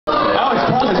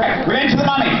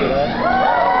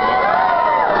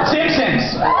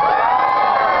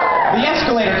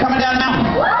escalator coming down the mountain?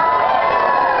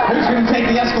 Who's going to take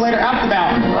the escalator up the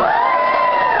mountain?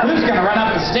 Who's going to run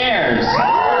up the stairs?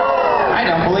 I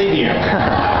don't believe you.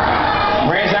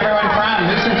 Where's everyone from?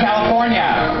 Who's from California?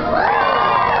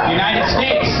 United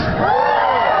States?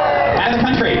 Out of the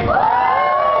country?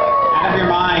 Out of your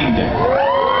mind?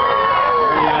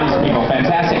 Very honest people.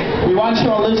 Fantastic. We want you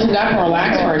all loosened up and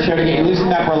relaxed for our show. To get you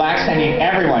loosened up, relaxed, I need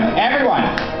everyone,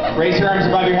 raise your arms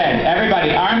above your head.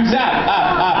 Everybody, arms up,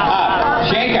 up.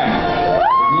 Shake them.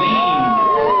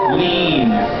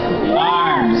 Lean,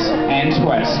 arms, and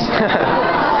twist.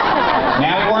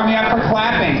 Now we warm you up for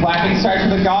clapping. Clapping starts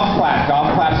with a golf clap.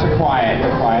 Golf claps are quiet.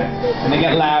 They're quiet. And they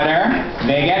get louder.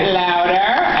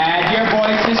 Add your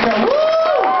voices. Go, woo!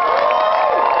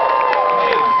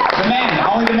 The men,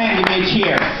 only the men, give me a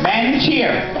cheer. Men,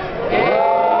 cheer.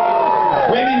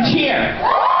 Women, cheer.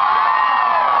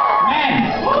 Men.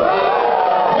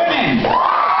 Women.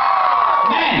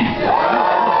 Men.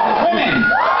 Women.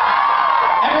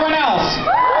 Everyone else.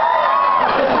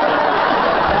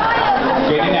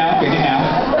 Good to know.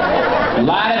 A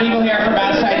lot of people here from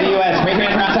outside the U.S. Raise your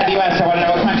hands from outside the U.S. I want to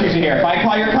know what countries are here. If I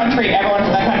call your country, everyone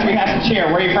from that country has to cheer.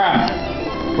 Where are you from?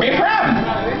 Where are you from?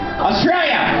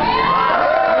 Australia.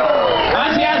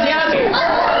 Aussie.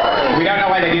 We don't know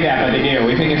why they do that, but they do.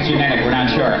 We think it's genetic. We're not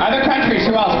sure. Other countries,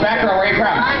 who else? Back row, where are you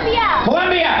from?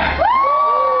 Colombia.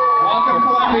 Welcome,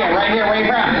 Colombia. Right here, where are you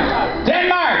from?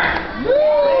 Denmark.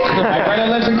 My brother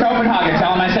lives in Copenhagen.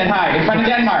 Tell him I said hi. In front of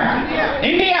Denmark.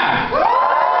 India.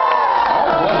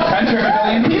 Oh, country of 1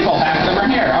 billion people. Half of them are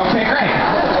here. Okay, great.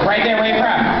 Right there, where are you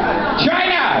from?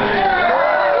 China.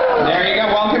 There you go.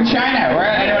 Welcome, China.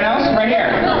 Anyone else? Right here.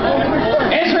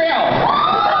 Israel.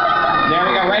 There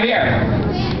we go. Right here.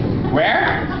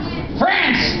 Where?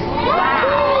 France.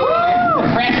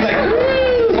 France is like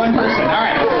one person. All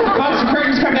right. Folks, the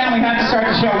curtains come down. We have to start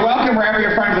the show. Welcome wherever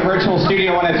you're from to the virtual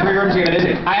studio. One of the 3 rooms you're going to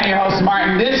visit. I am your host,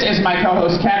 Martin. This is my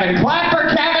co-host, Kevin. Clap for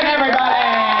Kevin, everybody.